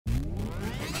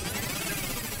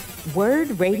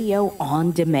Word Radio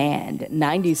on Demand,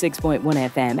 96.1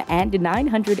 FM and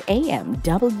 900 AM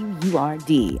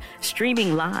WURD.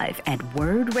 Streaming live at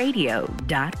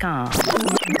wordradio.com.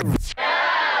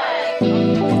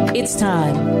 It's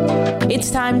time. It's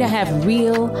time to have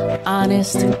real,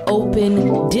 honest,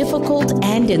 open, difficult,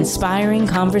 and inspiring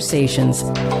conversations.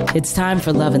 It's time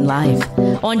for Love and Life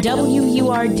on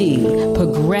WURD,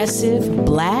 Progressive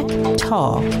Black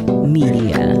Talk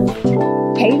Media.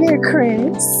 Hey there,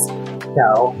 Chris.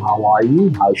 Hello, how are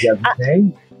you? How's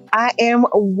everything? I am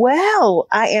well.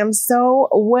 I am so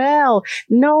well.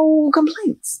 No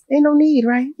complaints. Ain't no need,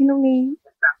 right? Ain't no need.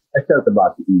 Except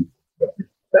about the eat.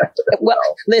 Well,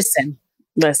 listen.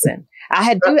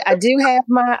 I do have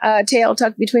my tail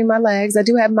tucked between my legs. I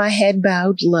do have my head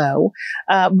bowed low.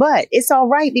 But it's all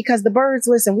right because the birds,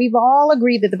 listen, we've all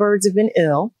agreed that the birds have been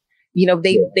ill. You know,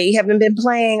 they haven't been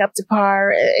playing up to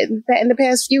par in the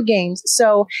past few games.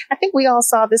 So I think we all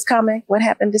saw this coming. What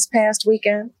happened this past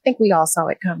weekend? I think we all saw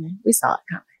it coming. We saw it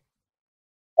coming.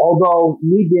 Although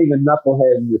me being a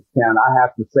knucklehead in this town, I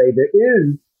have to say there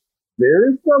is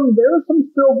some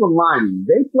silver lining.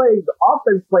 The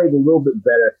offense played a little bit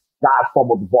better. Guys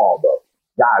fumbled the ball though.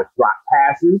 Guys dropped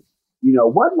passes. You know,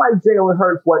 wasn't like Jalen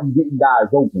Hurts wasn't getting guys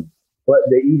open, but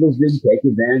the Eagles didn't take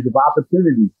advantage of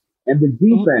opportunities. And the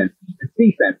defense, the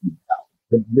defense,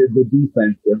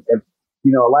 if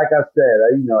you know, like I said,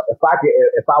 if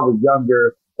I was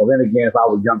younger, well, then again, if I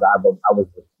was younger, I was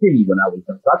skinny when I was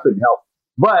younger, so I couldn't help.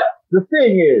 But the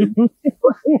thing is,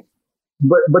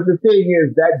 but the thing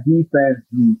is that defense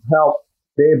helped.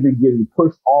 They've been getting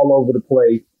pushed all over the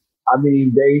place. I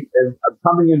mean, they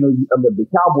coming in the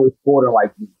Cowboys scored in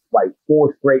like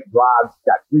 4 straight drives,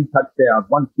 got 3 touchdowns,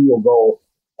 1 field goal.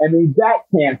 I mean, that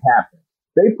can't happen.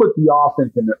 They put the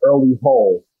offense in the early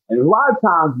hole. And a lot of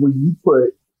times when you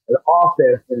put an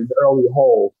offense in the early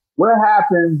hole, what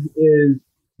happens is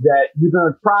that you're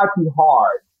going to try too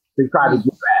hard to try to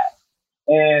get back.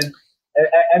 And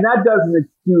that doesn't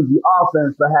excuse the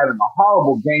offense for having a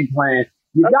horrible game plan.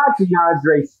 You got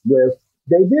DeAndre Swift.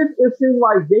 It seemed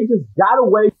like they just got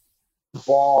away from the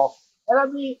ball. And I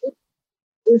mean,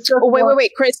 it's just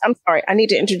wait, Chris, I'm sorry. I need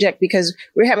to interject because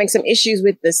we're having some issues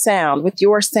with the sound, with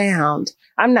your sound.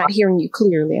 I'm not hearing you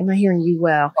clearly. I'm not hearing you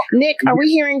well. Nick, are we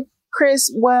hearing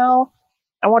Chris well?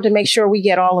 I want to make sure we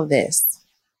get all of this.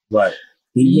 Right.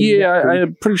 Yeah,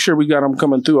 I'm pretty sure we got them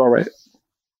coming through all right.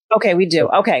 Okay, we do.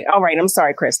 Okay, all right. I'm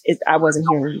sorry, Chris. I wasn't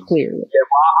hearing you clearly. Yeah,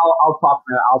 well,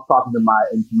 I'll talk into my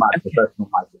professional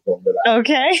microphone.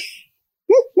 Okay.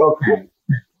 Okay.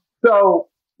 So,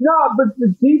 no, but the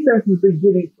defense has been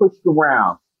getting pushed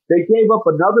around. They gave up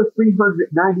another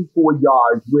 394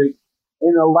 yards, which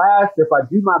in the last, if I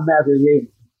do my math, they've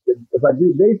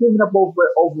given up over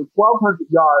 1,200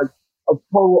 yards of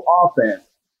total offense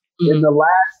in the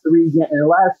last 3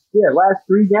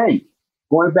 games,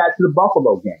 going back to the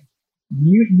Buffalo game.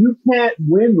 You can't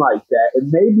win like that,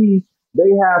 and maybe they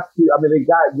have to. I mean, they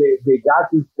got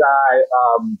this guy.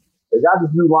 They got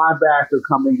this new linebacker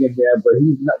coming in there, but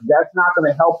that's not going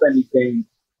to help anything.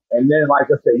 And then, like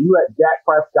I said, you let Dak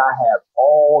Prescott have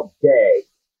all day.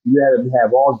 You had him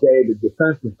have all day. The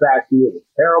defensive backfield was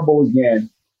terrible again.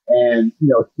 And, you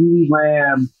know, CeeDee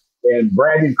Lamb and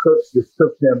Brandon Cooks just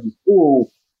took them to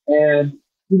school. And,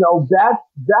 you know, that's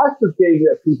the thing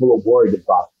that people are worried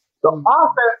about. The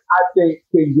offense, I think,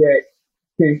 can get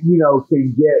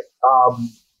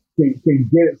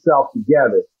itself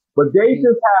together. But they just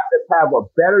have to have a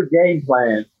better game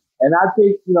plan. And I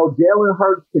think, you know, Jalen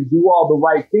Hurts can do all the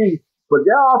right things, but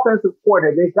their offensive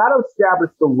coordinator, they've got to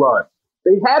establish the run.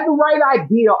 They had the right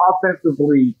idea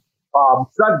offensively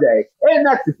Sunday and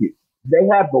execute. They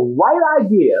had the right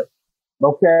idea,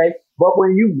 okay? But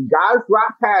when you guys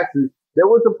drop passes, there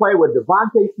was a play where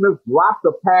Devontae Smith dropped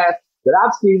a pass that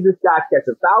I've seen this guy catch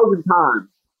 1,000 times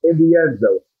in the end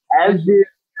zone, as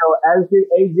did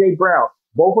A.J. Brown.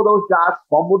 Both of those guys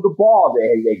fumbled the ball.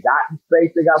 They got in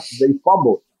space. They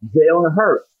fumbled. Jalen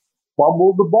Hurts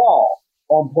fumbled the ball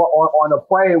on a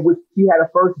play in which he had a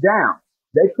first down.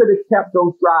 They could have kept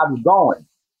those drives going.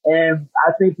 And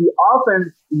I think the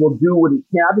offense will do what it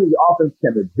can. I think the offense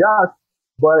can adjust.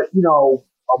 But, you know,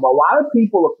 a lot of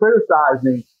people are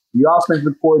criticizing the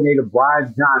offensive coordinator,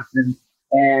 Brian Johnson,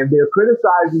 and they're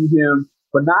criticizing him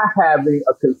for not having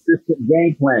a consistent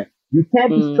game plan. You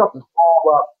can't just chuck the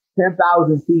ball up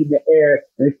 10,000 feet in the air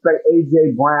and expect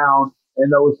A.J. Brown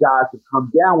and those guys to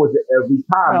come down with it every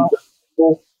time.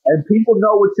 And people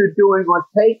know what you're doing on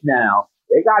tape now.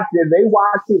 They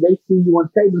watch you, they see you on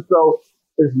tape. And so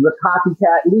it's the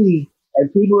copycat league,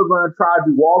 and people are going to try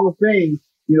to do all the things,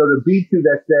 you know, to beat you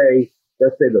that say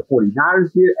the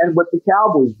 49ers did and what the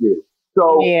Cowboys did.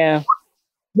 So yeah.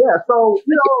 So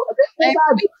they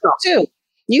gotta do something too.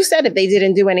 You said if they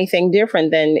didn't do anything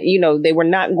different, then, they were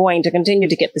not going to continue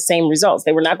to get the same results.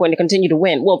 They were not going to continue to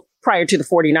win. Well, prior to the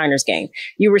 49ers game,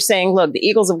 you were saying, look, the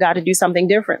Eagles have got to do something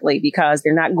differently because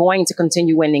they're not going to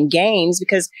continue winning games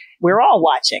because we're all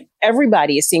watching.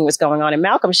 Everybody is seeing what's going on. And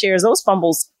Malcolm shares those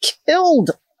fumbles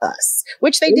killed us,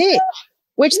 which they did,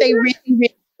 which they really,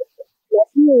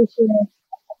 really.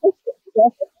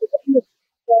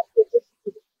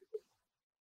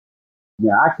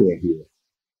 Yeah, I can't hear it.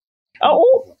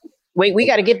 Oh, wait, we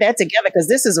got to get that together because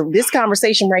this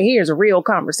conversation right here is a real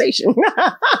conversation.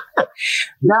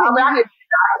 No, I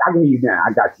can hear you now.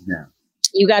 I got you now.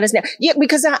 You got us now. Yeah,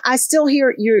 because I still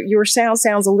hear your sounds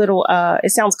a little, it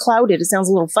sounds clouded. It sounds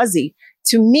a little fuzzy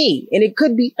to me. And it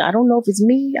could be, I don't know if it's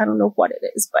me. I don't know what it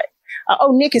is, but,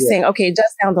 Nick is saying, okay, it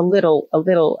does sound a little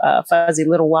fuzzy, a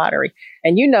little watery.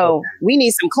 And we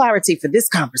need some clarity for this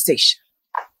conversation.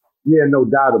 Yeah, no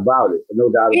doubt about it.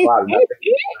 No doubt about it.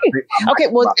 Okay,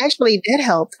 well, actually, that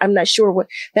helped. I'm not sure what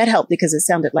that helped because it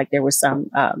sounded like there was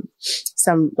some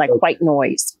like white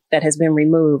noise that has been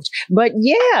removed. But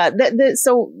yeah,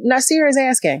 so Nasir is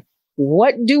asking,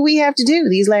 what do we have to do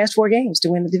these last 4 games to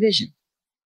win the division?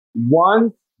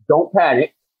 One, don't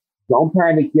panic. Don't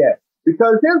panic yet.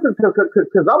 Because I'm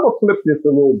gonna flip this a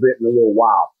little bit in a little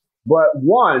while. But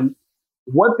one,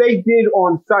 what they did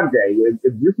on Sunday,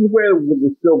 this is where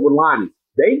the silver lining.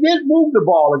 They did move the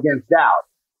ball against Dallas.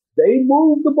 They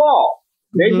moved the ball.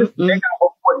 If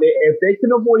they can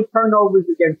avoid turnovers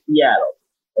against Seattle,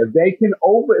 if they can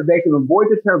avoid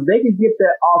the turnovers, they can get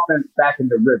that offense back in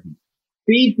the rhythm.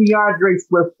 Feed DeAndre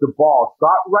Swift the ball.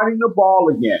 Start running the ball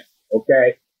again.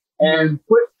 Okay, and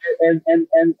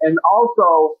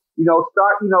also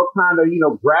start kind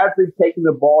of gradually taking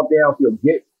the ball downfield.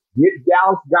 Get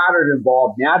Dallas Goedert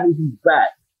involved. Now that he's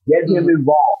back, get him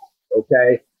involved,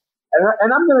 okay?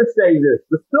 And I'm going to say this.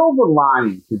 The silver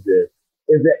lining to this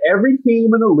is that every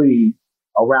team in the league,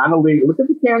 around the league, look at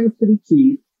the Kansas City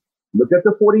Chiefs, look at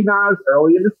the 49ers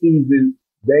early in the season,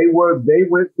 they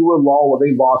went through a lull where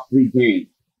they lost 3 games.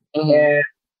 Mm-hmm.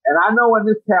 And I know in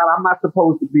this town, I'm not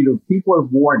supposed to be, the people have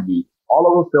warned me all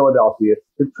over Philadelphia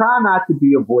to try not to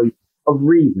be a voice of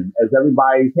reason as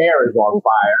everybody's hair is on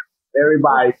fire.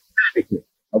 Everybody's panicking,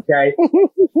 okay?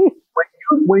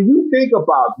 when you think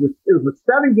about this, it was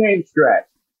a 7-game stretch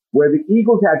where the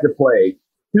Eagles had to play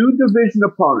 2 division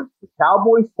opponents, the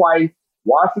Cowboys twice,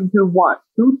 Washington once,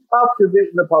 2 tough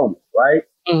division opponents, right?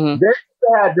 Mm-hmm. Then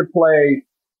you had to play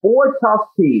 4 tough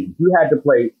teams. You had to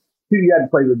play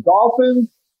the Dolphins.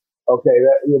 Okay,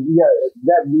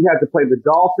 you had to play the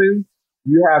Dolphins.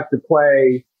 You have to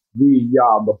play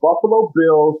the Buffalo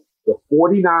Bills, the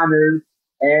 49ers,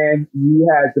 and you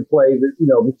had to play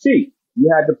the Chiefs. You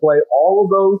had to play all of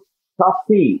those tough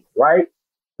teams, right?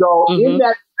 So in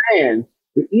that span,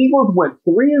 the Eagles went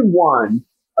 3-1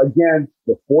 against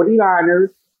the 49ers,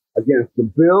 against the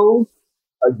Bills,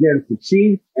 against the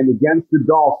Chiefs, and against the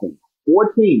Dolphins.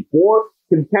 4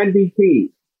 contending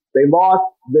teams. They lost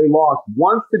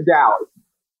once to Dallas,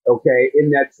 okay,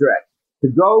 in that stretch. To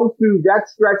go through that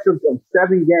stretch of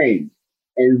 7 games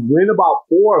and win about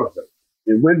 4 of them,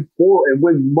 and win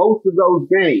most of those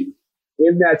games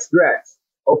in that stretch.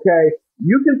 Okay,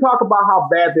 you can talk about how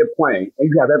bad they're playing, and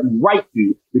you have every right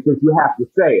to because you have to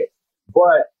say it.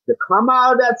 But to come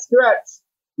out of that stretch,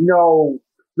 still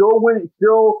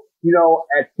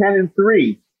at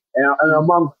 10-3, and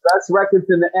among best records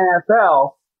in the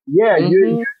NFL,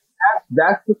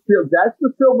 that's the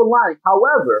silver lining.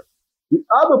 However, the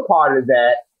other part of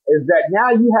that is that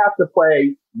now you have to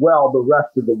play well the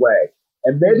rest of the way.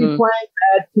 And maybe playing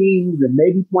bad teams and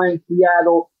maybe playing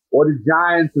Seattle or the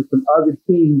Giants or some other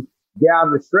teams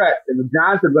down the stretch. And the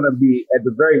Giants are going to be, at the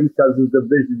very least, because of the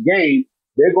division game,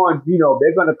 they're going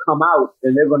to come out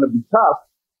and they're going to be tough.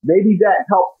 Maybe that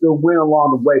helps them win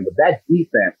along the way, but that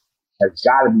defense has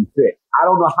got to be fixed. I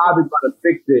don't know how they're going to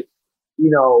fix it,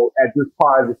 at this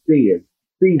part of the season.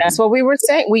 That's what we were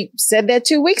saying. We said that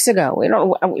 2 weeks ago. We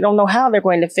don't know how they're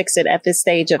going to fix it at this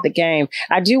stage of the game.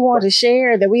 I do want to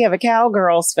share that we have a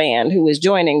Cowgirls fan who is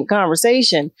joining the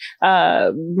conversation.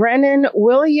 Brennan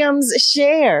Williams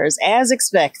shares, as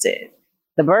expected,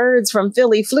 the Birds from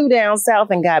Philly flew down south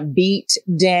and got beat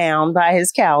down by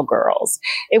his Cowgirls.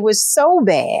 It was so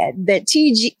bad that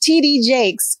TD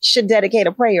Jakes should dedicate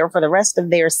a prayer for the rest of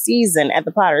their season at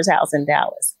the Potter's house in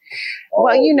Dallas.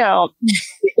 Well, he got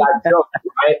jokes,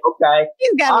 right? Okay.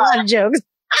 He's got a lot of jokes.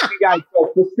 He got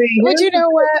jokes. But you know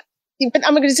what? But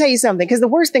I'm going to tell you something, because the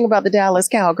worst thing about the Dallas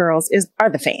Cowgirls are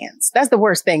the fans. That's the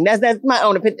worst thing. That's my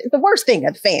own opinion. The worst thing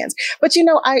are the fans. But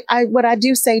what I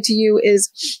do say to you is,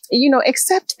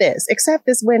 accept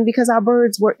this win, because our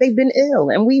birds they've been ill,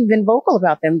 and we've been vocal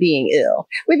about them being ill.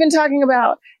 We've been talking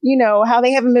about, how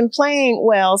they haven't been playing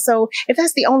well. So if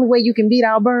that's the only way you can beat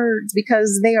our birds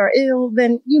because they are ill,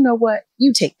 then you know what?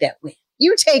 You take that win.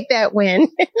 You take that win,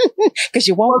 because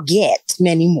you won't get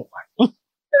many more.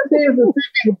 Here's the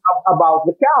thing about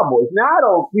the Cowboys. Now, I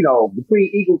don't, between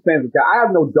Eagles fans and I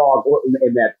have no dog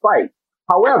in that fight.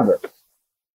 However,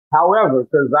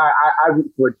 because I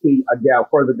root for a team down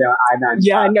further down I-95.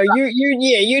 Yeah, I know you're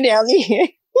down there.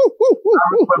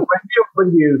 but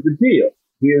here's the deal.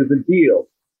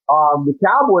 The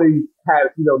Cowboys have,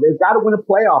 they've got to win a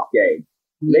playoff game.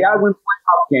 They got to win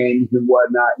playoff games and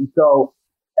whatnot. And so,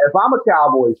 if I'm a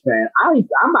Cowboys fan, I'm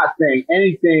not saying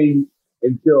anything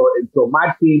until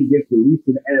my team gets at least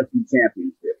to the NFC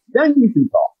Championship. Then you can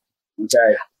talk,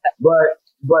 okay? But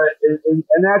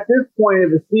at this point of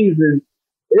the season,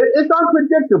 it's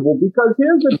unpredictable, because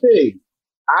here's the thing.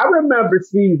 I remember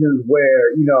seasons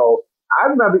where, I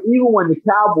remember even when the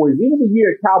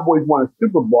year Cowboys won a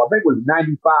Super Bowl, I think it was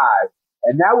 95,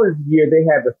 and that was the year they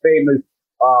had the famous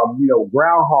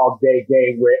Groundhog Day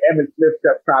game where Emmitt Smith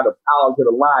kept trying to power to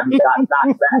the line. He got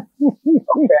knocked back.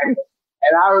 Okay.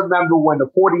 And I remember when the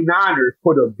 49ers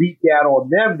put a beat down on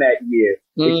them that year,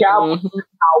 the Cowboys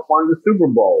won the Super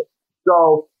Bowl.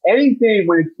 So when a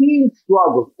team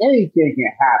struggles, anything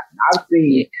can happen.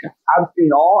 I've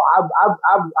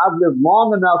lived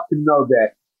long enough to know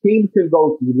that teams can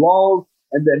go through lulls,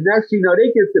 and then next, they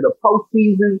get to the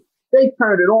postseason, they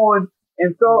turn it on.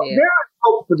 And so there is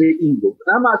hope for the Eagles.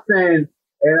 And I'm not saying,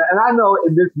 and I know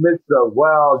in this midst of,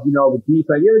 the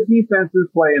defense is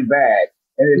playing bad.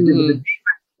 And if the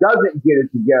defense doesn't get it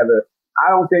together,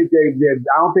 I don't think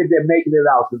they're making it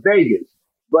out to Vegas.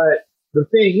 But the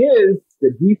thing is, the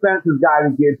defense has got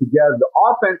to get it together. The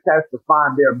offense has to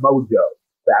find their mojo.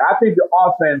 I think the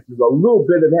offense is a little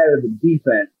bit ahead of the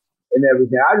defense and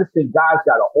everything. I just think guys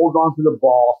got to hold on to the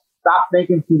ball, stop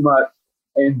thinking too much,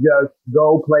 and just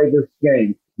go play this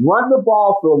game. Run the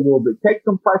ball for a little bit. Take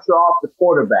some pressure off the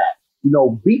quarterback.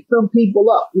 Beat some people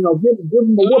up. Give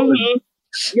them a whooping.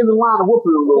 Give the line a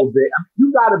whooping a little bit.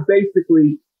 You gotta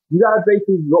basically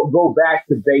go back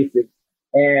to basics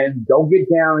and don't get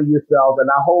down on yourself. And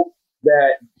I hope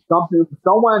that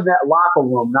someone in that locker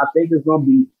room, and I think it's gonna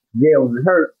be Jalen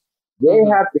Hurts, they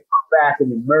have to come back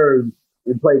and emerge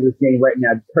and play this game right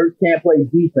now. Hurts can't play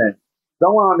defense.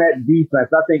 Someone on that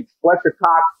defense, I think Fletcher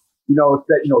Cox,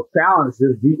 challenge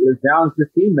his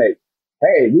teammates.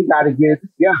 Hey, we got to get it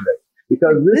together,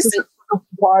 because this is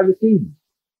part of the season.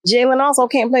 Jalen also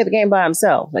can't play the game by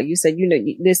himself. Like you said,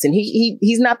 listen,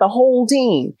 he's not the whole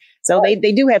team. So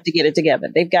they do have to get it together.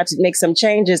 They've got to make some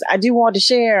changes. I do want to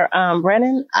share,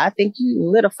 Brennan, I think you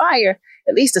lit a fire,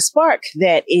 at least a spark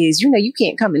that is, you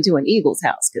can't come into an Eagles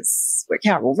house, because where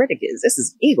Carol Riddick is, this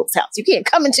is Eagles house. You can't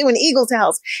come into an Eagles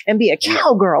house and be a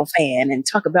cowgirl fan and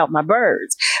talk about my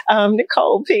birds.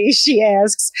 Nicole P., she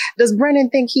asks, does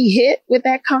Brennan think he hit with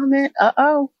that comment?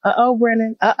 Uh-oh,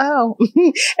 Brennan. Uh-oh.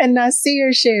 And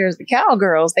Nasir shares, the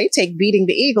Cowgirls, they take beating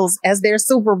the Eagles as their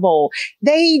Super Bowl.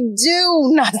 They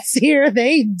do, Nasir,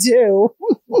 they do.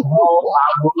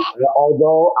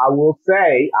 Although I will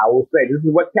say, this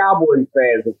is what Cowboys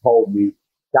fans have told me.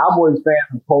 Cowboys fans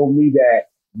have told me that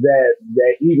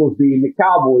Eagles beating the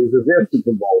Cowboys is their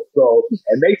Super Bowl. So,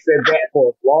 and they said that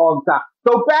for a long time.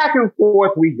 So back and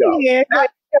forth we go. Yeah,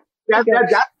 that's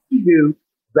what we do.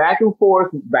 Back and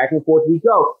forth we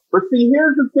go. But see,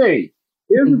 here's the thing.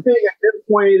 At this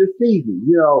point of the season,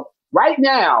 right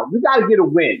now, you got to get a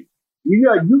win. You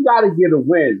got to get a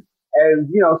win.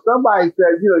 And, somebody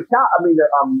said,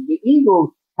 the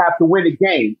Eagles have to win a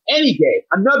game, any game,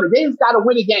 they just got to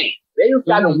win a game. They just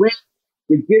got to win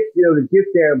to get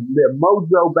their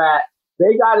mojo back.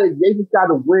 They just got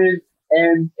to win.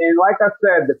 And like I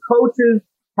said, the coaches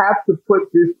have to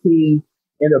put this team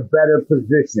in a better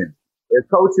position. The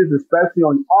coaches, especially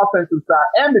on the offensive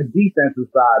side and the defensive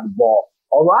side of the ball.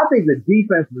 Although I think the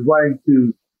defense is running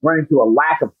to a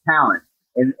lack of talent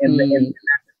in that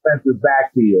defensive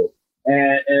backfield.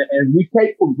 And we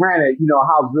take for granted,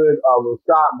 how good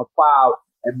Rashad McLeod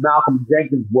and Malcolm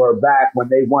Jenkins were back when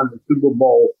they won the Super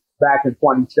Bowl back in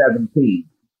 2017.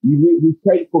 We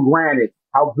take for granted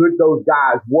how good those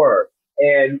guys were.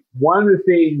 And one of the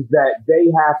things that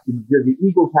the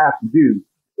Eagles have to do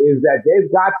is that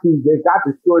they've got to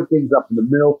shore things up in the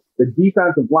middle. The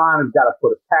defensive line has got to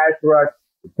put a pass rush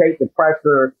to take the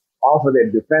pressure off of their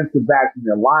defensive backs and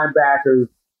their linebackers.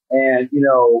 And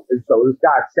so this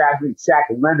guy, Shaq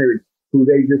Leonard, who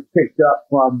they just picked up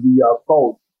from the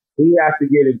Colts. He has to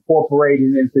get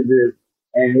incorporated into this,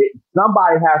 and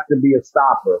somebody has to be a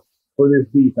stopper for this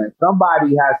defense.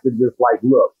 Somebody has to just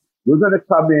look, we're going to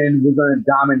come in, we're going to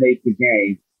dominate the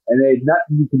game, and there's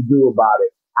nothing you can do about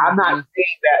it. I'm not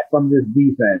seeing that from this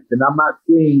defense, and I'm not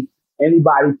seeing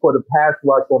anybody put a pass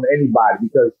rush on anybody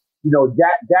because,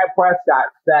 Dak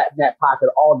Prescott sat in that pocket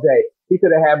all day. He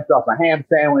could have had himself a ham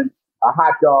sandwich, a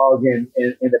hot dog, and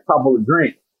a couple of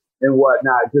drinks and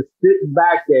whatnot, just sitting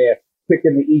back there,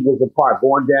 picking the Eagles apart,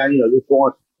 going down, just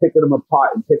going, picking them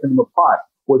apart and picking them apart.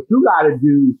 What you got to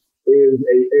do is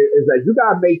that you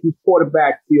got to make these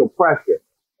quarterbacks feel pressure.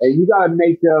 And you got to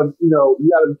make them, you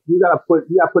got to put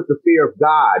the fear of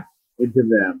God into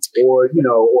them, or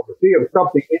the fear of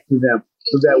something into them,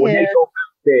 so that when they go out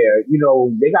there, you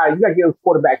got to give those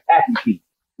quarterbacks happy feet.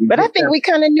 But I think we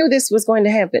kind of knew this was going to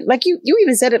happen. Like you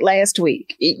even said it last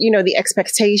week. The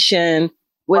expectation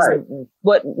was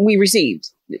what we received.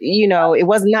 It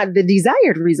was not the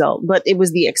desired result, but it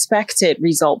was the expected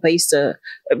result based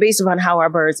upon how our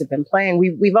birds have been playing.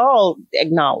 We've all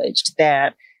acknowledged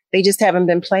that they just haven't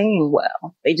been playing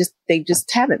well. They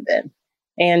just haven't been.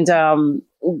 And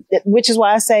which is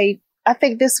why I say, I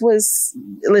think this was,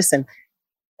 listen,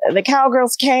 the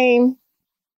Cowgirls came,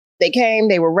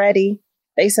 they were ready.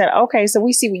 They said, okay, so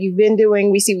we see what you've been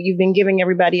doing. We see what you've been giving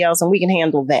everybody else, and we can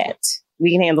handle that.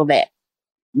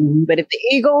 Mm-hmm. But if the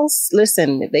Eagles,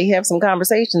 listen, if they have some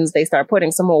conversations, they start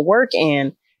putting some more work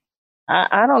in,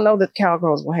 I don't know that the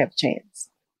Cowgirls will have a chance.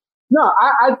 No,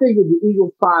 I think if the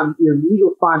Eagles find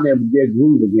their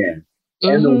groove again,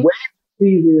 and the way the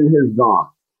season has gone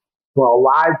for a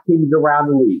lot of teams around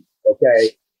the league,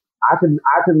 okay, I can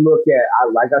look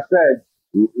at, like I said,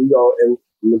 and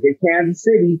look at Kansas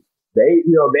City. They,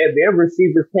 their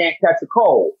receivers can't catch a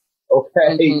cold,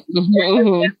 okay?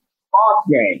 And off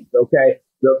games, okay?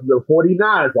 The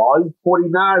 49ers, all these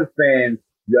 49ers fans,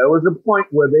 there was a point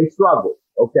where they struggled,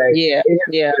 okay? Yeah.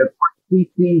 The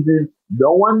season,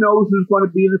 no one knows who's going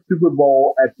to be in the Super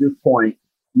Bowl at this point.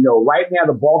 Right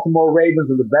now, the Baltimore Ravens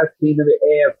are the best team in the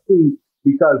AFC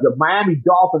because the Miami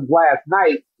Dolphins last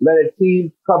night let a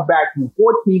team come back from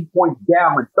 14 points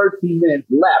down with 13 minutes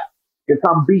left to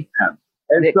come beat them.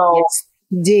 And so,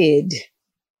 did.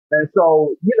 And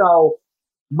so,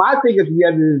 my thing at the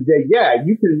end of the day, yeah,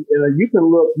 you can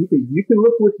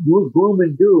look with gloom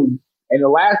and doom. And the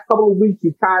last couple of weeks,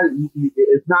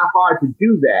 it's not hard to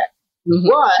do that.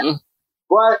 Mm-hmm.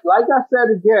 But like I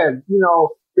said again,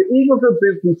 the Eagles have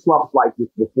been through slumps like this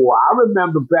before. I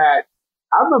remember back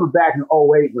in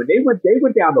 2008 when they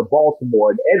went down to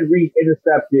Baltimore and Ed Reed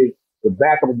intercepted the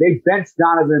back of it. They benched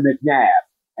Donovan McNabb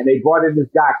and they brought in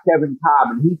this guy Kevin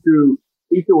Cobb, and he threw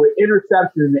an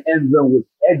interception in the end zone, which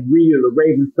Ed Reed of the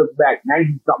Ravens took back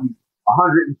 90-something,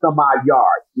 100 and some odd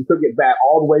yards. He took it back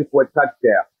all the way for a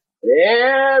touchdown.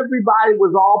 Everybody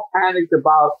was all panicked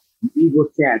about the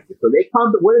Eagles' chances. So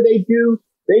what did they do?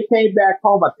 They came back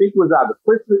home. I think it was either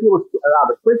Christmas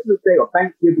Day or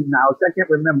Thanksgiving now. I can't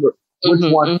remember which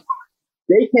one.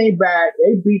 They came back.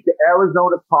 They beat the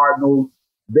Arizona Cardinals.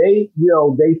 They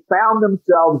found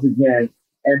themselves again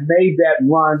and made that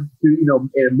run to,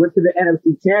 and went to the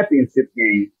NFC Championship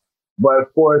game. But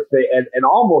of course, they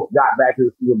almost got back to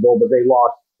the Super Bowl, but they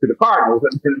lost to the Cardinals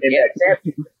in that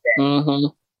championship game. Mm-hmm.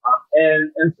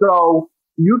 And so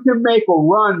you can make a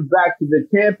run back to the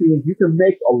champions. You can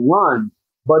make a run.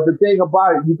 But the thing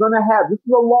about it, this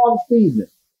is a long season.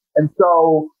 And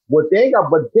so but they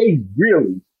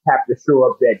really have to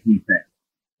shore up that defense.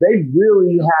 They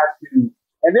really have to,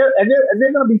 and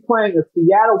they're going to be playing a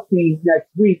Seattle team next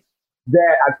week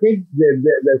that I think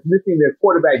that's missing their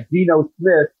quarterback Geno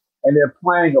Smith, and they're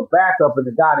playing a backup and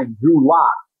a guy named Drew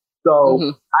Lock.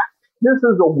 So this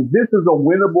is a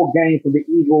winnable game for the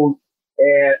Eagles.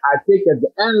 And I think at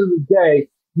the end of the day,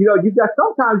 you got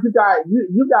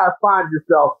to find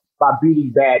yourself by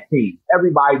beating bad teams.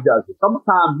 Everybody does it.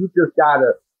 Sometimes you just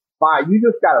gotta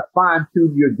fine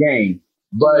tune your game.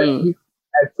 But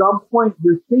at some point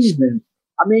this season,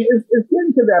 I mean, it's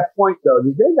getting to that point though.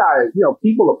 They got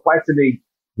people are questioning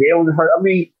Jalen Hurts. I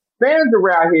mean, fans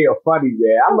around here are funny,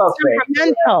 man. I love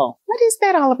fans. What is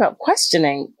that all about?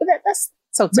 Questioning? That's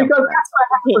so because that's what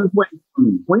happens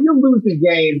when you lose a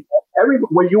game.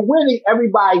 When you're winning,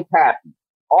 everybody's happy.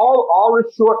 All the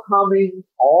shortcomings,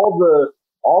 all the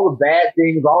bad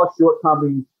things, all the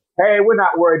shortcomings. Hey, we're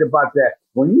not worried about that.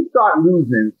 When you start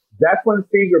losing, that's when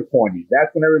finger pointing.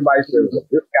 That's when everybody says,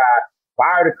 "This guy,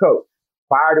 fire the coach,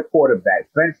 fire the quarterback,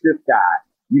 bench this guy."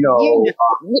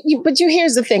 But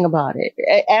here's the thing about it.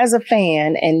 As a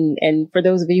fan, and for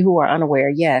those of you who are unaware,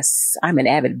 yes, I'm an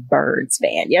avid Birds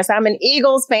fan. Yes, I'm an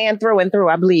Eagles fan through and through.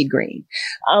 I bleed green.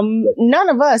 None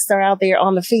of us are out there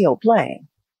on the field playing.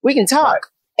 We can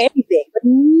talk anything, but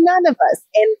none of us.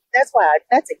 And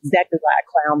that's exactly why I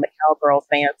clown the Cowgirls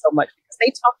fans so much, because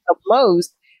they talk the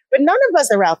most, but none of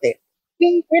us are out there.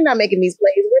 We're not making these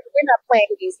plays. We're not playing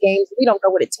these games. We don't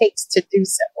know what it takes to do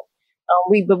so.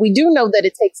 But we do know that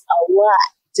it takes a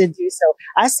lot to do so.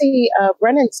 I see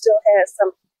Brennan still has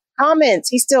some comments.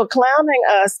 He's still clowning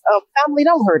us. Family,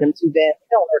 don't hurt him too badly.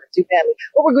 Don't hurt him too badly.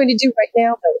 What we're going to do right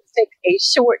now, though, is take a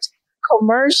short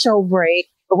commercial break.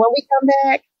 But when we come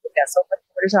back, we've got so much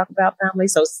more to talk about, family.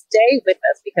 So stay with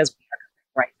us, because we are coming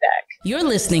right back. You're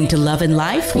listening to Love and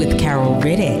Life with Carol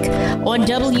Riddick on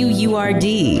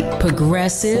WURD,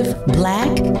 Progressive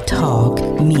Black Talk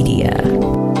Media.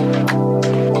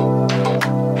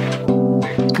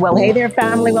 Well, hey there,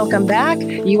 family. Welcome back.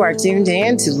 You are tuned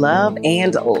in to Love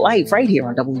and Life right here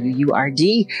on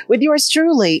WURD with yours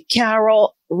truly,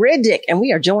 Carol Riddick. And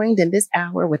we are joined in this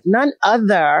hour with none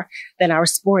other than our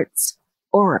sports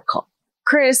oracle,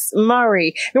 Chris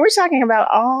Murray. And we're talking about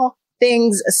all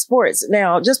things sports.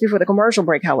 Now, just before the commercial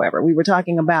break, however, we were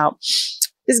talking about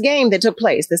this game that took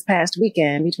place this past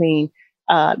weekend between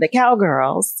the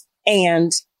Cowgirls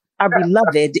and our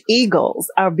beloved Eagles,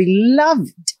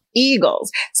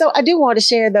 So I do want to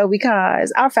share, though,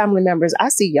 because our family members, I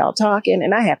see y'all talking,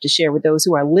 and I have to share with those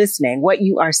who are listening what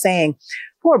you are saying.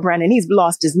 Poor Brennan, he's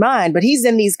lost his mind, but he's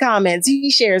in these comments. He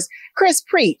shares, Chris,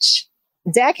 preach.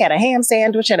 Dak had a ham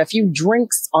sandwich and a few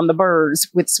drinks on the Birds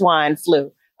with swine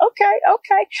flu. Okay.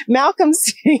 Malcolm,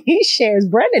 he shares,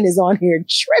 Brendan is on here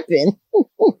tripping.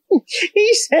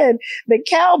 He said the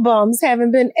cow bums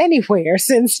haven't been anywhere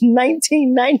since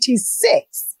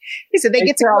 1996. He said they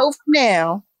get to gloat for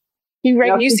now.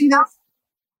 You see that?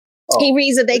 He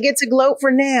reads that they get to gloat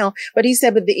for now, but he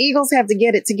said, but the Eagles have to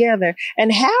get it together.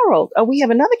 And Harold, we have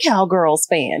another Cowgirls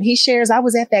fan. He shares, I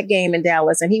was at that game in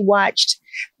Dallas and he watched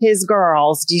his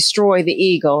girls destroy the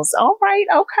Eagles. All right.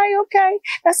 Okay.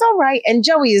 That's all right. And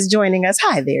Joey is joining us.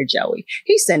 Hi there, Joey.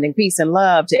 He's sending peace and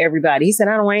love to everybody. He said,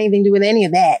 I don't want anything to do with any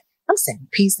of that. I'm sending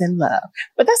peace and love,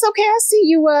 but that's okay. I see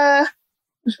you. I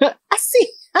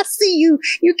see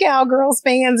you Cowgirls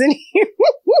fans in here.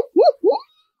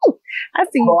 I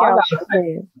see you Cowgirls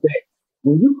fans.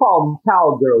 When you call them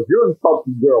Cowgirls, you're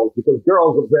insulting girls, because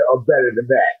girls are better than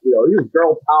that. You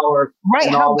girl power. Right.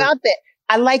 How about that?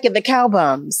 I like it. The cow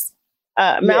bums.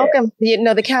 Malcolm,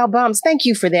 the cow bums. Thank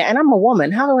you for that. And I'm a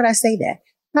woman. How would I say that?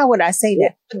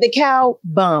 The cow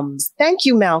bums. Thank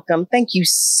you, Malcolm. Thank you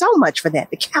so much for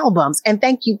that. The cow bums. And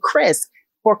thank you, Chris,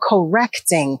 for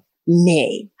correcting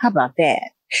me. How about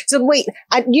that? So wait,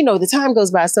 the time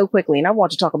goes by so quickly and I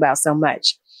want to talk about so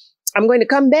much. I'm going to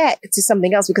come back to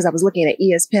something else because I was looking at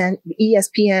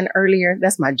ESPN earlier.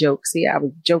 That's my joke. See, I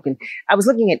was joking. I was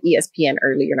looking at ESPN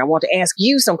earlier and I want to ask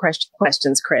you some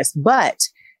questions, Chris, but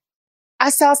I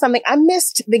saw something. I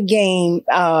missed the game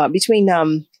between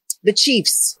the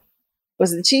Chiefs.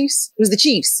 Was it the Chiefs? It was the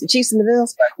Chiefs and the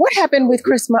Bills. What happened with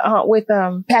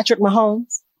Patrick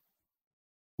Mahomes?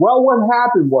 Well, what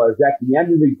happened was at the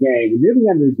end of the game, near the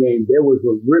end of the game, there was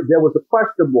a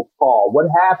questionable call. What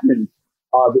happened?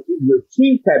 The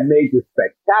Chiefs had made this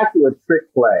spectacular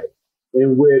trick play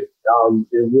in which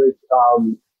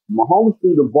Mahomes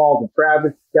threw the ball to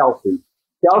Travis Kelce.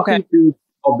 Kelce threw the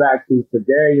ball back to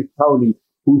Kadarius Toney,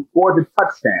 who scored the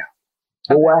touchdown.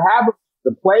 But what happened?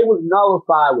 The play was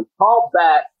nullified, was called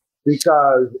back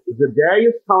because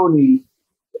Kadarius Toney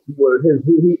was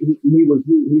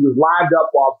lined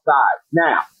up offside.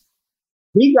 Now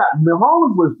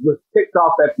Mahomes was ticked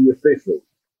off at the officials,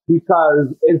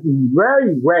 because it's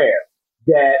very rare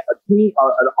that an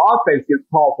offense gets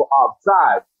called for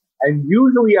offside, and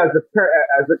usually as a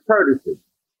courtesy.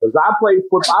 Because I play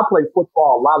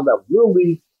football a lot of levels, little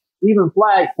league, even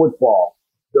flag football.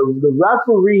 The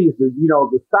referees, the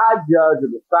side judge or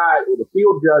the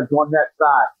field judge on that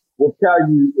side will tell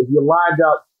you if you're lined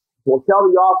up. Will tell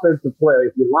the offensive player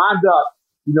if you're lined up,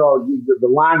 the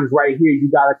line is right here. You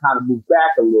got to kind of move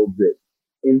back a little bit.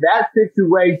 In that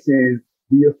situation,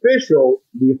 the official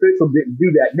didn't do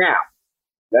that. Now,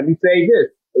 let me say this.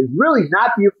 It's really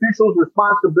not the official's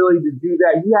responsibility to do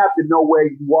that. You have to know where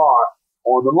you are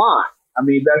on the line. I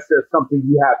mean, that's just something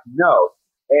you have to know.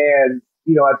 And,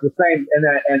 at the same,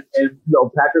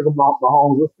 Patrick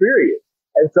Mahomes was furious.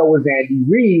 And so was Andy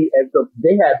Reid. And so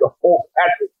they had the whole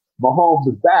Patrick Mahomes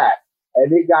was back.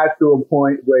 And it got to a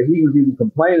point where he was even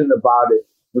complaining about it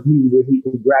when he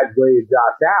congratulated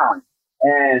Josh Allen.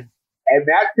 And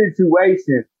that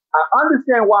situation, I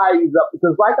understand why he's up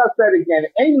because, like I said again,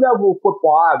 any level of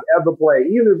football I've ever played,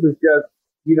 even if it's just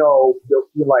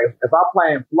like if I'm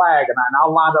playing flag and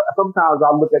I'll line up. Sometimes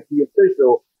I'll look at the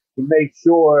official to make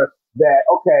sure that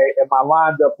am I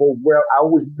lined up over where I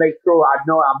always make sure I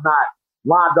know I'm not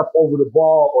lined up over the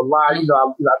ball or line. I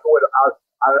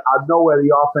know where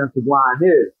the offensive line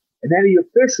is, and any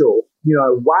official,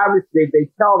 they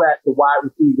tell that to wide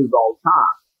receivers all the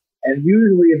time. And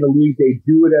usually in the league, they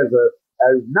do it as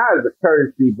not as a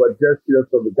courtesy, but just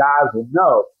so the guys will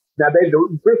know. Now, the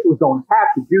officials don't have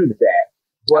to do that,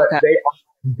 but they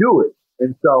do it.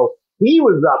 And so he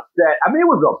was upset. I mean, it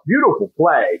was a beautiful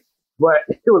play, but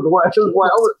it was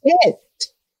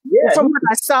yeah. From what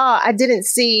I saw, I didn't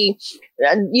see,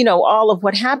 all of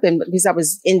what happened because I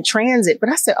was in transit. But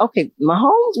I said, okay,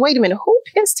 Mahomes, wait a minute, who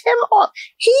pissed him off?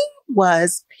 He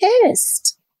was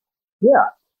pissed. Yeah.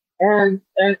 And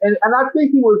I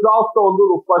think he was also a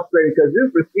little frustrated because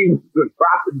his receivers were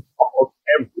dropping balls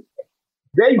everywhere.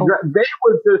 They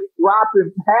were just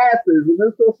dropping passes, and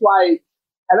it's just like,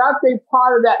 and I think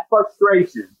part of that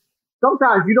frustration,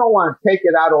 sometimes you don't want to take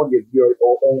it out on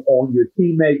your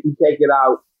teammates. You take it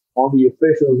out on the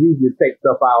officials. You just take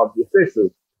stuff out on the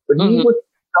officials. But he was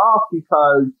off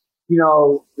because it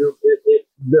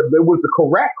was the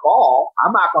correct call.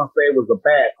 I'm not going to say it was a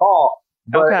bad call,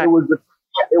 but it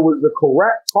was the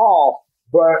correct call,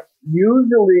 but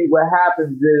usually what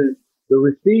happens is the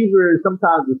receivers,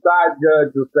 sometimes the side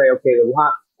judge will say, okay, the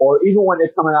line, or even when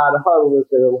they're coming out of the huddle, they'll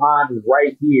say the line is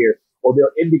right here, or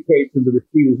they'll indicate to the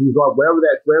receivers who's on wherever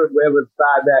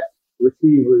side that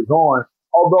receiver is on.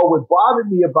 Although what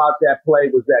bothered me about that play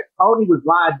was that Tony was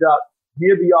lined up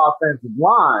near the offensive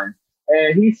line,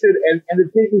 and he should, and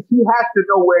the thing is, he has to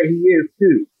know where he is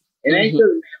too. And ain't the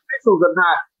officials are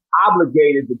not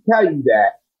obligated to tell you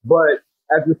that, but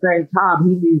at the same time,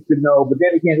 he needs to know. But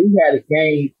then again, he had a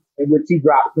game in which he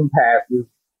dropped some passes,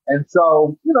 and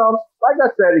so like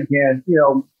I said again,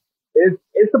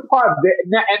 it's a part of it.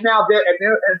 And now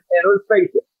let's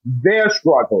face it, they're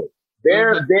struggling.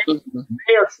 They're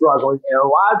struggling, and a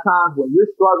lot of times when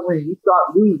you're struggling, and you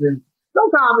start losing.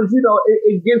 Sometimes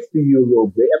it gets to you a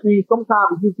little bit. I mean,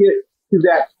 sometimes you get to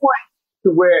that point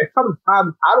to where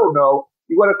sometimes I don't know.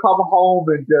 You want to come home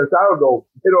and just, I don't know,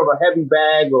 hit on a heavy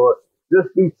bag or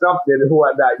just do something and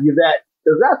whatnot.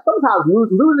 Because that's sometimes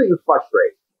losing is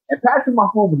frustrating. And Patrick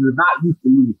Mahomes is not used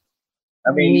to losing.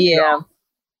 I mean, he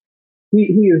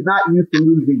is not used to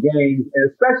losing games, and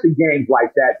especially games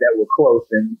like that were close.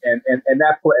 And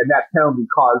that penalty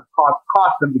cost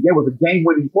them the game. It was a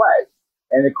game-winning play,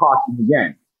 and it cost them the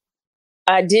game.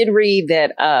 I did read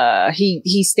that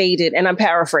he stated, and I'm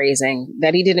paraphrasing,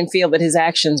 that he didn't feel that his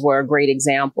actions were a great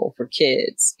example for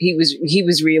kids. He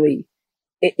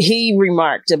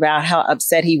remarked about how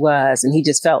upset he was, and he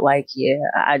just felt like,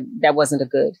 that wasn't a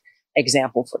good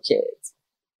example for kids.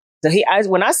 So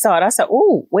when I saw it, I said,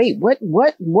 "Oh, wait,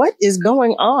 what is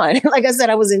going on?" Like I said,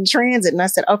 I was in transit, and I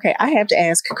said, "Okay, I have to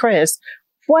ask Chris,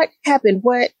 what happened?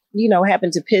 What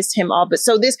happened to piss him off?" But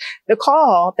so the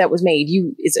call that was made,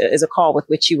 is a call with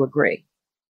which you agree.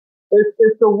 It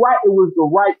was the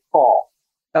right call.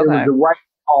 Okay. It was the right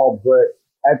call, but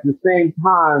at the same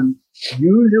time,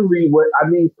 usually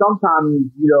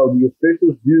sometimes, the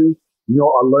officials do,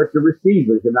 alert the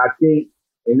receivers. And I think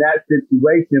in that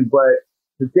situation, but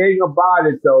the thing about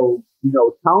it though,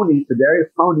 Tony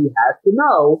has to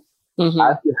know,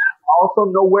 has to also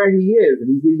know where he is, and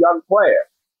he's a young player.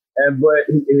 But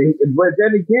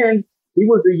then again, he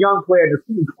was a young player in the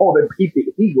Super Bowl that beat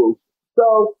the Eagles.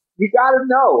 So you got to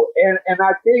know. And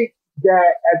I think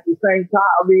that at the same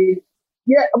time,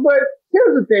 but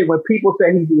here's the thing. When people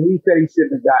say he said he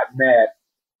shouldn't have gotten mad,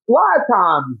 a lot of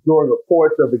times during the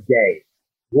course of a game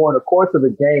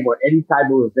or any type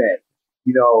of event,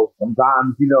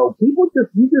 sometimes, people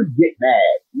you just get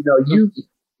mad. You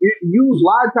a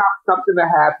lot of times something that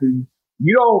happens,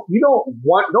 no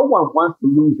one wants to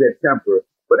lose their temper,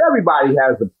 but everybody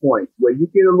has a point where you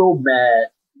get a little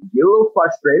mad, you get a little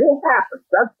frustrated. It happens.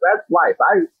 That's life.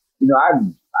 I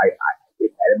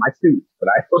get mad in my suit, but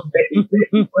I don't say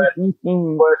anything.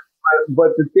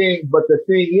 But the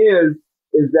thing is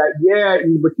that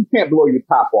but you can't blow your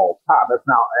top all the time. That's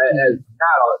not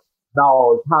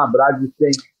all the time. But I just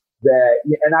think that,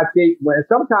 and I think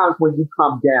sometimes when you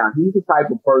come down, he's the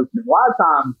type of person. A lot of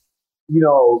times,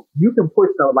 you can push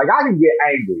them. Like I can get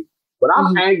angry, but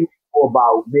I'm angry for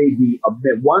about maybe a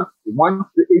minute. Once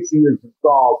the issue is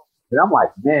solved, and I'm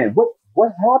like, man, what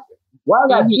happened? Why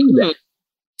did I do that?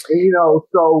 And,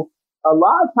 so a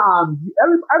lot of times,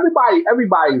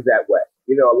 everybody's that way.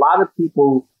 A lot of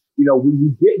people, when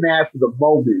you get mad for the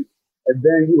moment, And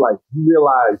then you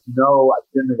realize, I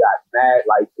shouldn't have got mad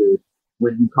like this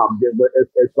when you come in. But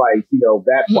it's like,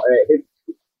 that part,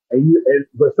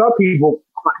 but some people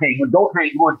don't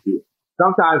hang on to it.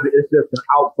 Sometimes it's just an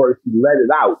outburst. You let it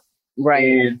out.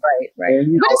 Right. Right.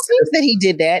 And, but it seems that he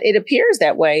did that. It appears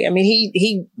that way. I mean,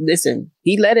 he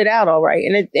he let it out all right.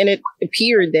 And it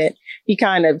appeared that he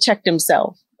kind of checked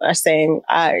himself by saying,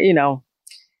 I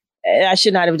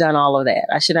should not have done all of that.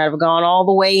 I should not have gone all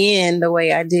the way in the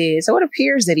way I did. So it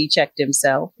appears that he checked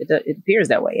himself. It appears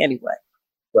that way anyway.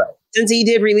 Right. Since he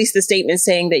did release the statement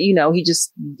saying that, he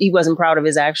wasn't proud of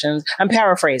his actions. I'm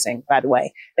paraphrasing, by the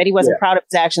way, that he wasn't proud of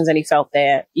his actions and he felt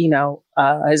that,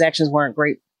 his actions weren't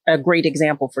a great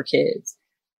example for kids.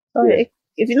 So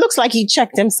if it looks like he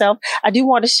checked himself, I do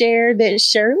want to share that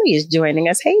Shirley is joining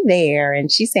us. Hey there. And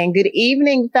she's saying, good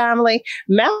evening, family.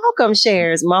 Malcolm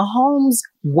shares, Mahomes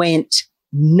went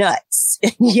nuts.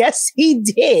 Yes, he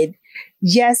did.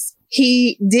 Yes,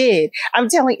 he did. I'm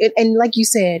telling you, and like you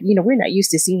said, we're not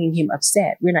used to seeing him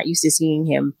upset. We're not used to seeing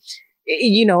him,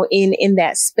 in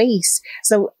that space.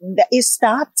 So it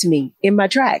stopped me in my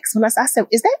tracks when I said,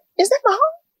 is that Mahomes?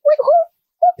 Wait, who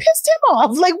pissed him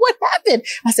off? Like, what happened?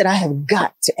 I said, I have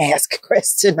got to ask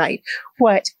Chris tonight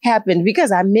what happened because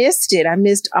I missed it. I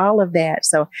missed all of that.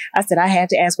 So I said, I had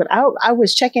to ask. But I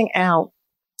was checking out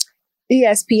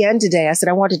ESPN today. I said,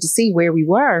 I wanted to see where we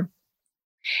were.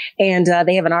 And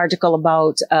they have an article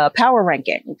about power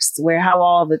rankings, how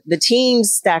all the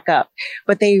teams stack up.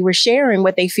 But they were sharing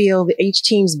what they feel each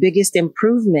team's biggest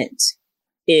improvement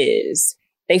is.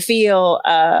 They feel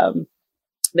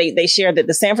they share that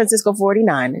the San Francisco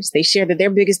 49ers, they share that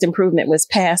their biggest improvement was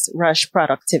pass rush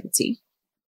productivity.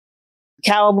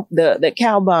 The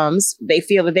Cowboys, they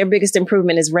feel that their biggest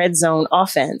improvement is red zone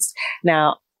offense.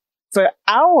 Now, for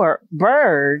our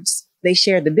Birds, they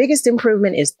share the biggest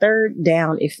improvement is third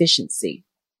down efficiency.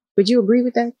 Would you agree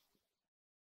with that?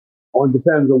 It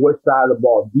depends on what side of the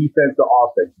ball, defense or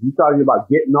offense. You talking about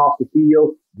getting off the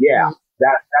field? Yeah,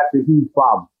 that's a huge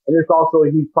problem. And it's also a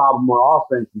huge problem on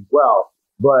offense as well.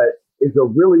 But it's a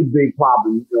really big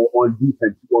problem on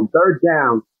defense. On third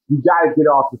down, you got to get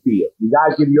off the field. You got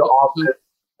to give your offense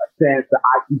a chance to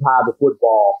occupy the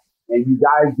football, and you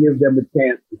got to give them a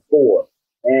chance to score.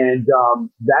 And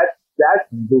that's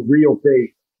the real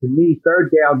thing. To me,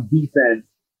 third down defense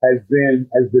has been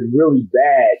really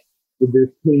bad for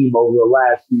this team over the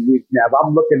last few weeks. Now, if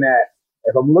I'm looking at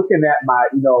my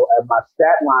at my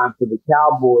stat line for the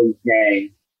Cowboys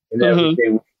game and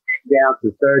everything, down to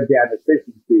third down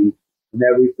efficiency and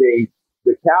everything,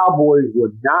 the Cowboys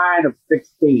were 9 of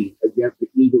 16 against the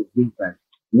Eagles defense,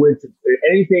 which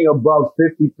anything above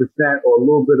 50% or a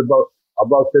little bit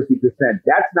above 50%,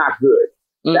 that's not good.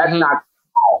 That's not good.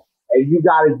 And you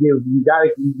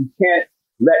can't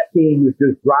let teams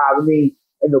just drive. I mean,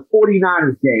 in the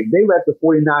 49ers game, they let the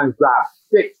 49ers drive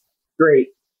 6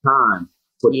 straight times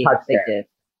for touchdowns.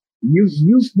 You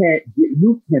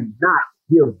cannot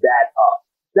give that up.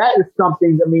 That is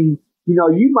something, that's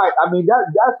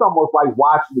almost like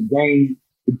watching the game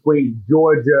between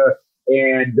Georgia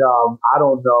and,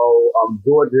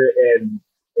 Georgia and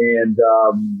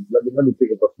let me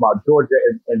think of a small Georgia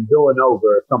and Villanova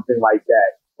or something like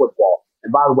that, football.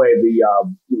 And by the way, the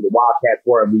Wildcats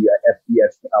were in the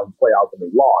FCS playoffs and they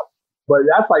lost. But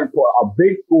that's like for a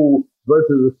big school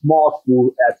versus a small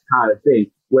school, that's kind of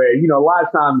thing. Where, a lot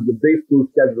of times the big schools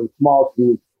schedule small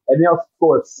schools and they'll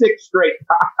score 6 straight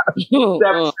times, 7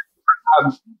 times,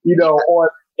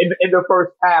 or in the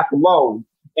first half alone.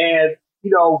 And,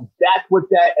 that's what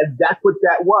that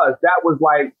was. That was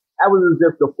as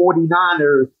if the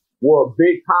 49ers were a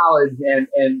big college and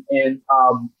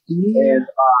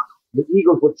the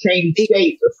Eagles were changed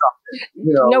states or something,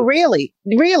 No, really,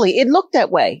 it looked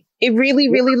that way. It really,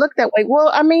 really looked that way.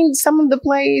 Well, I mean, some of the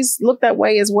plays looked that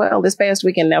way as well this past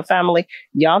weekend. Now, family,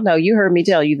 y'all know, you heard me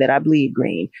tell you that I bleed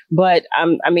green. But,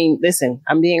 listen,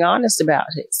 I'm being honest about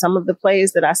it. Some of the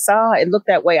plays that I saw, it looked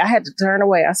that way. I had to turn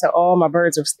away. I said, oh, my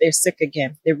Birds they're sick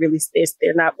again. They're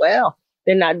not well.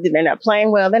 They're not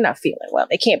playing well. They're not feeling well.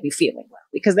 They can't be feeling well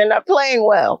because they're not playing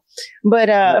well.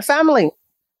 But, family,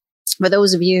 for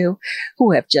those of you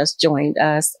who have just joined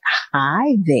us,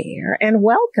 hi there and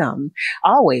welcome.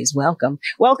 Always welcome.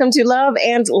 Welcome to Love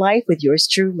and Life with yours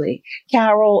truly,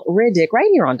 Carol Riddick, right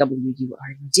here on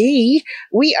WURD.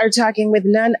 We are talking with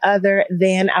none other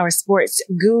than our sports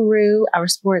guru, our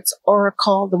sports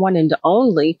oracle, the one and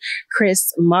only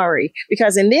Chris Murray.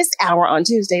 Because in this hour on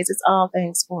Tuesdays, it's all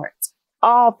things sports.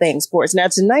 All things sports. Now,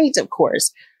 tonight, of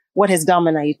course, what has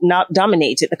dominated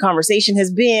the conversation has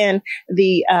been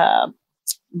the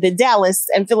the Dallas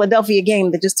and Philadelphia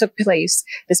game that just took place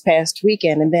this past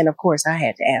weekend. And then, of course, I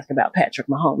had to ask about Patrick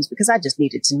Mahomes because I just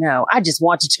needed to know. I just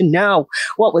wanted to know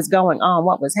what was going on,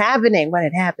 what was happening, what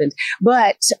had happened.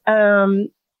 But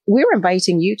we're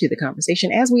inviting you to the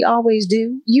conversation, as we always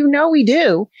do. You know we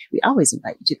do. We always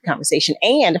invite you to the conversation.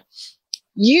 And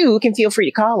you can feel free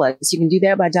to call us. You can do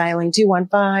that by dialing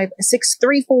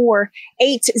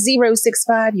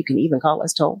 215-634-8065. You can even call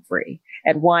us toll free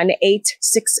at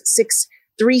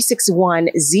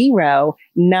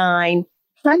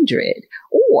 1-866-361-0900.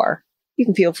 Or you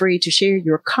can feel free to share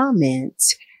your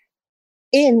comments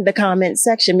in the comment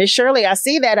section. Miss Shirley, I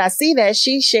see that.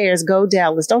 She shares, go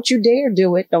Dallas. Don't you dare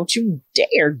do it. Don't you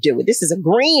dare do it. This is a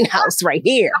greenhouse right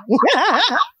here.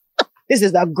 This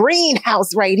is a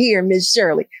greenhouse right here, Miss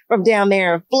Shirley, from down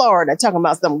there in Florida, talking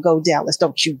about some go Dallas.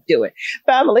 Don't you do it.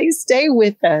 Family, stay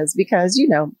with us because, you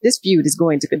know, this feud is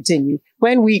going to continue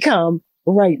when we come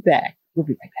right back. We'll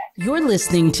be right back. You're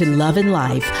listening to Love and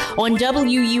Life on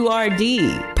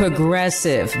WURD,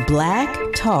 Progressive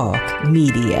Black Talk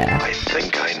Media. I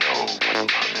think I know what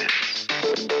love is.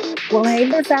 Well, hey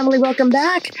there, family. Welcome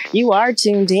back. You are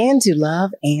tuned in to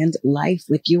Love and Life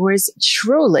with yours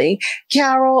truly,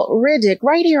 Carol Riddick,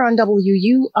 right here on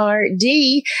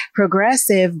WURD,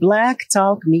 Progressive Black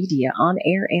Talk Media, on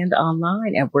air and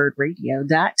online at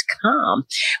wordradio.com.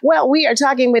 Well, we are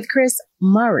talking with Chris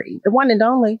Murray, the one and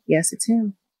only. Yes, it's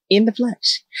him in the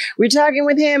flesh. We're talking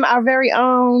with him, our very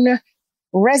own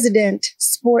resident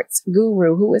sports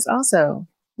guru, who is also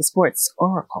the sports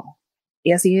oracle.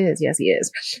 Yes, he is. Yes, he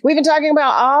is. We've been talking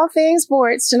about all things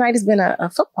sports. Tonight has been a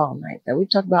football night, though. We've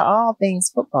talked about all things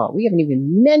football. We haven't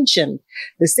even mentioned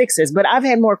the Sixers, but I've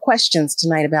had more questions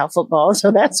tonight about football.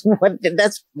 So that's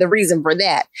the reason for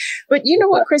that. But you know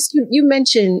what, Chris, you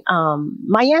mentioned,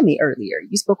 Miami earlier.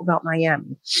 You spoke about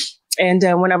Miami. And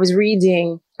when I read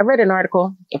an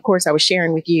article, of course, I was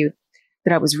sharing with you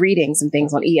that I was reading some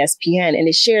things on ESPN, and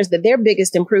it shares that their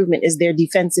biggest improvement is their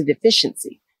defensive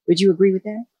efficiency. Would you agree with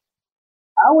that?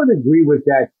 I would agree with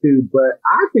that too, but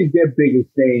I think their biggest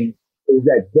thing is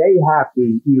that they have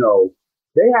to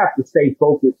stay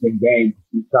focused in games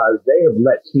because they have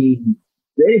let teams,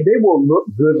 they will look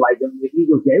good like in the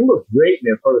Eagles game. They looked great in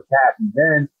their first half, and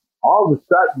then all of a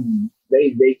sudden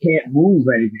they can't move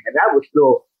anything. And that was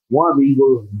still one of the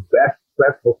Eagles'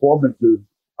 best performances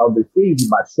of the season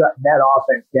by shutting that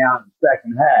offense down in the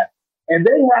second half. And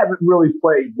they haven't really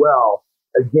played well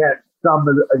against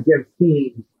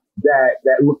teams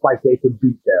that look like they could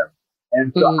beat them.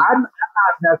 And so I'm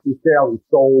not necessarily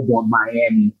sold on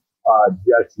Miami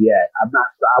just yet. I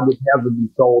would never be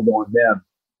sold on them.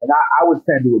 And I would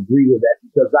tend to agree with that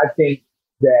because I think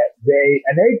that they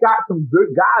got some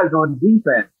good guys on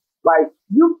defense. Like,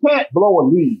 you can't blow a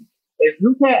lead. If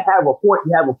you can't have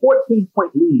you have a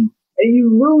 14-point lead and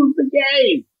you lose the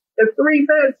game. There's 3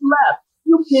 minutes left.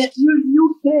 You can't.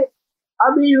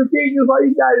 I mean, the thing is, all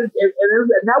you guys,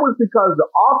 and that was because the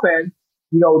offense,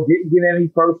 didn't get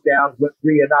any first downs, went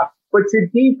 3-0. But your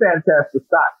defense has to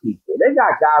stop people. They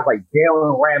got guys like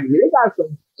Jalen Ramsey. They got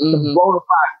some bona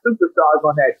fide superstars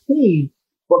on that team.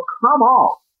 But come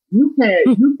on, you can't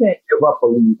give up a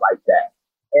lead like that.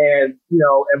 And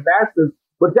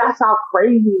but that's how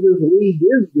crazy this league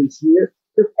is this year.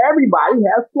 Because everybody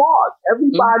has flaws.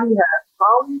 Everybody has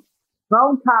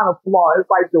some kind of flaw. It's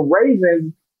like the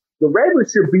Ravens. The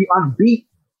Ravens should be unbeaten,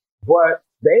 but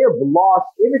they have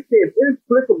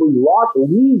inexplicably lost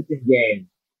leads in games.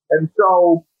 And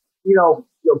so,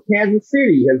 Kansas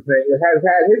City has had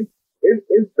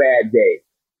his bad day.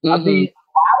 I mean, a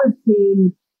lot of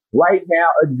teams right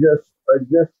now are just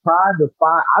trying to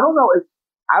find. I don't know if it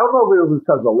was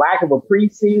because of lack of a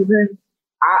preseason.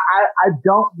 I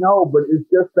don't know, but it's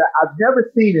just that I've never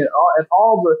seen it in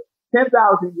all the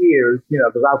 10,000 years,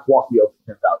 because I've walked the open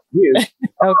 10,000 years.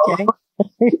 Okay.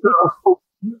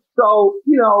 So,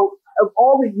 of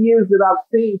all the years that I've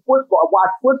seen watched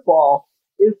football,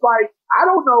 it's like, I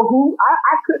don't know who,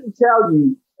 I couldn't tell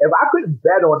you if I couldn't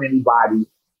bet on anybody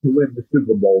to win the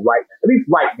Super Bowl right now, at least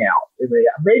right now.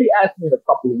 Maybe ask me in a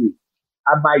couple of weeks.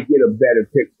 I might get a better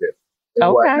picture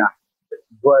and whatnot.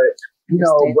 But,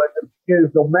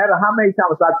 because no matter how many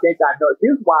times I think I know,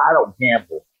 this is why I don't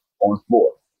gamble on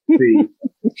sports. See,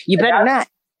 you better not.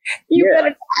 Better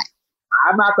not.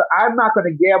 I'm not going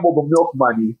to gamble the milk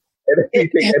money.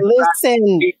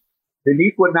 Listen,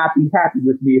 Denise would not be happy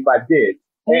with me if I did.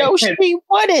 No, she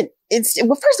wouldn't.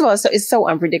 First of all, it's so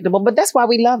unpredictable, but that's why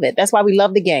we love it. That's why we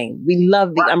love the game. We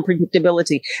love the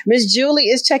unpredictability. Miss Julie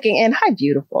is checking in. Hi,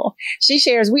 beautiful. She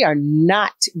shares, we are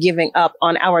not giving up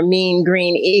on our mean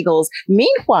green Eagles.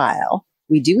 Meanwhile,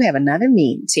 we do have another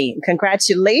mean team.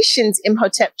 Congratulations,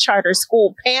 Imhotep Charter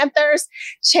School Panthers,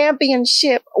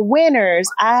 championship winners.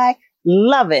 I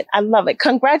love it. I love it.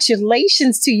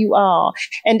 Congratulations to you all.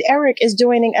 And Eric is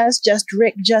joining us, Just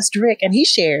Rick, and he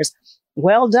shares,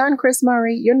 well done, Chris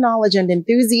Murray. Your knowledge and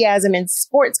enthusiasm in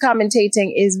sports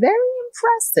commentating is very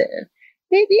impressive.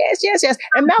 Yes.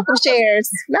 And Malcolm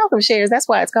shares, that's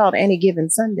why it's called Any Given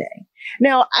Sunday.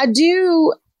 Now, I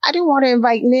do want to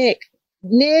invite Nick.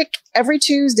 Nick, every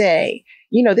Tuesday,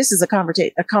 this is a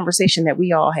conversation that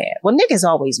we all have. Well, Nick is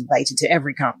always invited to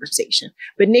every conversation,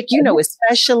 but Nick,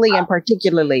 especially and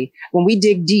particularly when we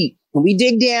dig deep, when we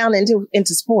dig down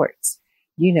into sports,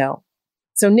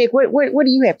 So Nick, what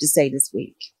do you have to say this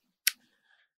week?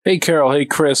 Hey, Carol. Hey,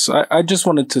 Chris. I just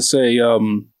wanted to say,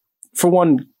 for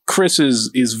one, Chris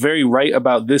is very right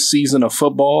about this season of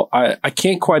football. I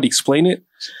can't quite explain it,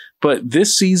 but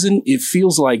this season, it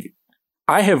feels like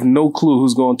I have no clue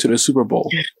who's going to the Super Bowl.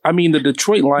 I mean, the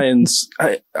Detroit Lions,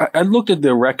 I looked at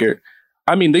their record.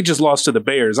 I mean, they just lost to the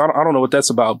Bears. I don't know what that's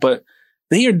about, but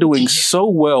they are doing so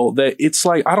well that it's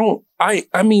like,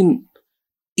 I mean,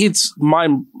 it's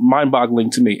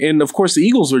mind-boggling to me. And of course, the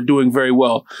Eagles are doing very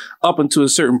well up until a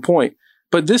certain point.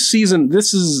 But this season,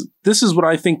 this is what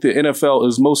I think the NFL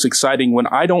is most exciting, when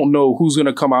I don't know who's going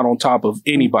to come out on top of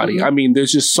anybody. Mm-hmm. I mean,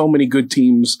 there's just so many good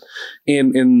teams,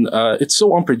 and it's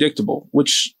so unpredictable,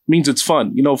 which means it's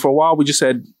fun. For a while we just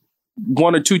had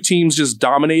one or two teams just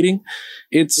dominating.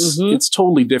 It's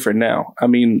totally different now. I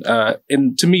mean,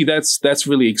 and to me, that's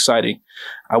really exciting.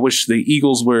 I wish the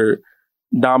Eagles were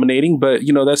dominating, but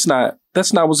that's not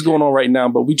what's going on right now.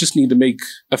 But we just need to make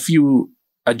a few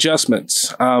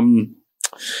adjustments.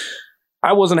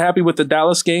 I wasn't happy with the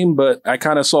Dallas game, but I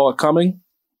kind of saw it coming.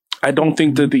 I don't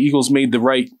think that the Eagles made the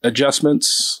right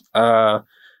adjustments.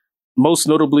 Most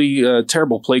notably,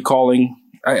 terrible play calling.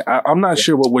 I'm not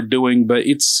sure what we're doing, but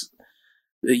it's,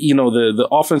 the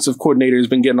offensive coordinator has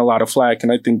been getting a lot of flack,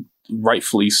 and I think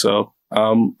rightfully so.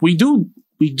 We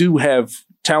do have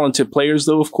talented players,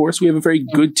 though. Of course, we have a very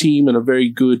good team and a very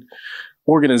good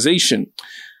organization.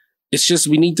 It's just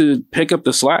we need to pick up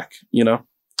the slack,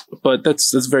 But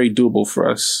that's very doable for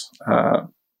us.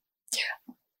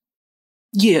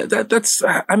 That's.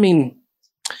 I mean,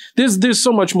 there's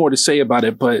so much more to say about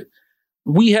it, but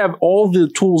we have all the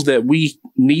tools that we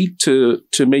need to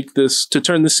turn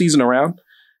this season around.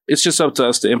 It's just up to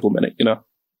us to implement it, Yeah,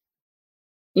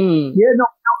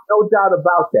 no doubt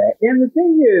about that. And the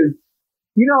thing is,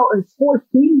 in sports,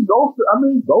 teams go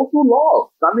through laws.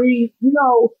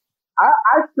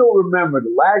 I still remember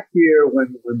the last year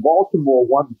when Baltimore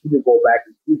won the Super Bowl back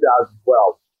in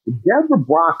 2012. The Denver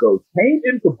Broncos came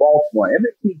into Baltimore,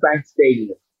 M&T Bank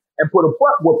Stadium, and put a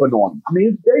butt whooping on them. I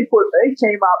memean, they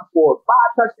came out for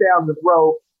 5 touchdowns in a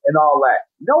row and all that.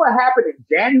 You know what happened in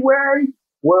January?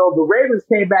 Well, the Ravens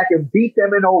came back and beat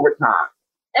them in overtime.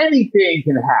 Anything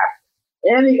can happen.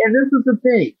 And this is the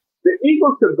thing. The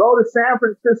Eagles could go to San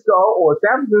Francisco, or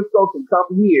San Francisco can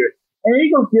come here, and the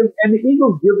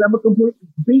Eagles give them a complete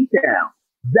beatdown.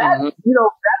 That's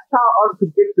how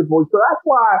unpredictable. So that's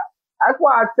why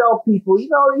I tell people,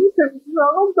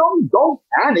 don't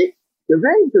panic,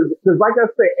 because like I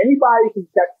say, anybody can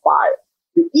catch fire.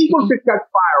 The Eagles can catch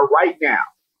fire right now.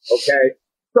 Okay,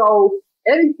 so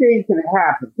anything can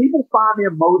happen. People find their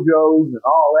mojos and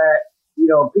all that.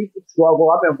 People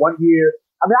struggle. I've been one year.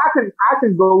 I mean, I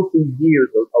can go through years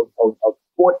of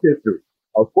sports history,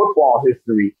 of football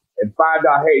history, and find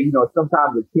out, hey,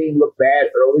 sometimes the team looked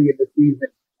bad early in the season,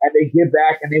 and they get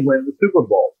back and they win the Super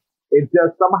Bowl. It's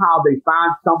just somehow they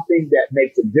find something that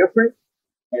makes a difference,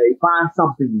 and they find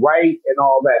something right and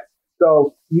all that.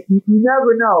 So you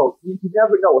never know. You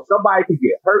never know. Somebody could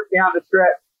get hurt down the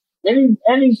stretch.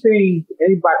 Anybody,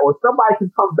 or somebody can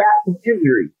come back from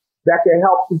injury that can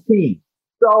help the team.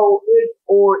 So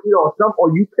or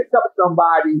you pick up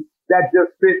somebody that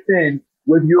just fits in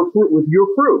with your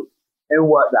crew and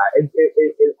whatnot.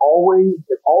 It always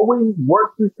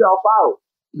works itself out.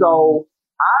 So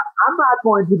I'm not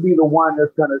going to be the one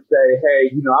that's going to say, hey,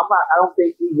 I don't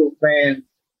think Eagles fans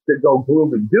should go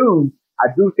gloom and doom. I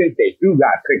do think they do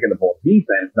got pickable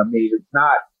defense. I mean, it's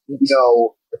not,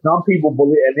 some people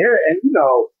believe, and there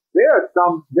are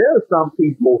some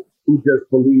people who just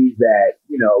believe that,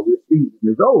 the season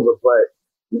is over, but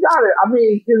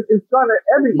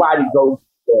everybody goes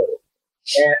forward.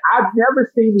 And I've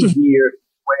never seen a year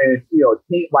when,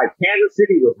 teams like Kansas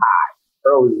City was high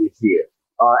early this year.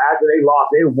 After they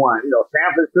lost, they won.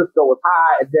 San Francisco was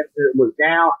high and then it was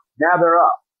down. Now they're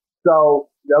up. So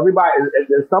everybody,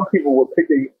 some people were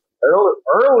picking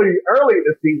early in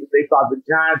the season. They thought the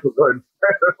Giants were going to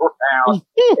turn it around.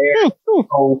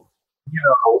 And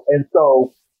And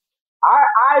so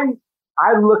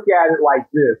I look at it like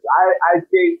this. I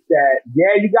think that,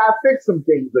 you got to fix some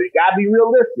things, but you got to be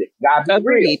realistic. Got to be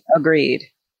real. Agreed.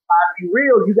 Got to be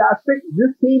real. You got to fix.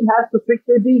 This team has to fix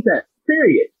their defense,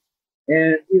 period.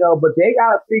 And, but they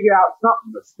got to figure out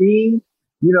something. The scheme,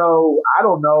 I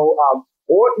don't know.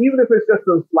 Or even if it's just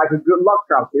like a good luck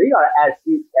charm, they got to ask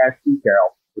you,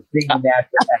 Carol, to sing the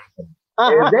national anthem.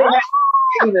 If they have to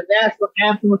sing the national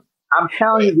anthem, I'm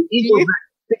telling you, the Eagles,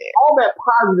 all that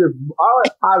positive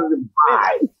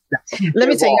vibe. Let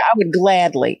me tell you, I would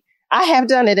gladly. I have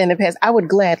done it in the past. I would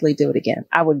gladly do it again.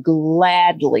 I would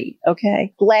gladly.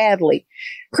 Okay. Gladly.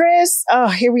 Chris. Oh,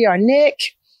 here we are. Nick.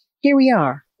 Here we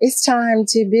are. It's time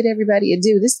to bid everybody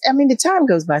adieu. The time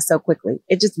goes by so quickly.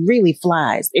 It just really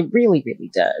flies. It really, really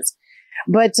does.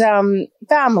 But,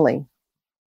 family,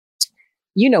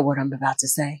 you know what I'm about to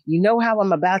say. You know how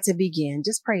I'm about to begin.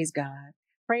 Just praise God.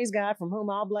 Praise God, from whom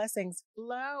all blessings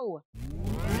flow.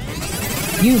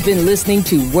 You've been listening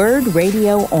to Word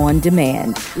Radio on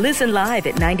Demand. Listen live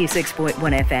at 96.1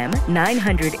 FM,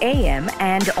 900 AM,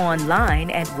 and online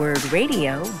at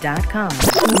wordradio.com.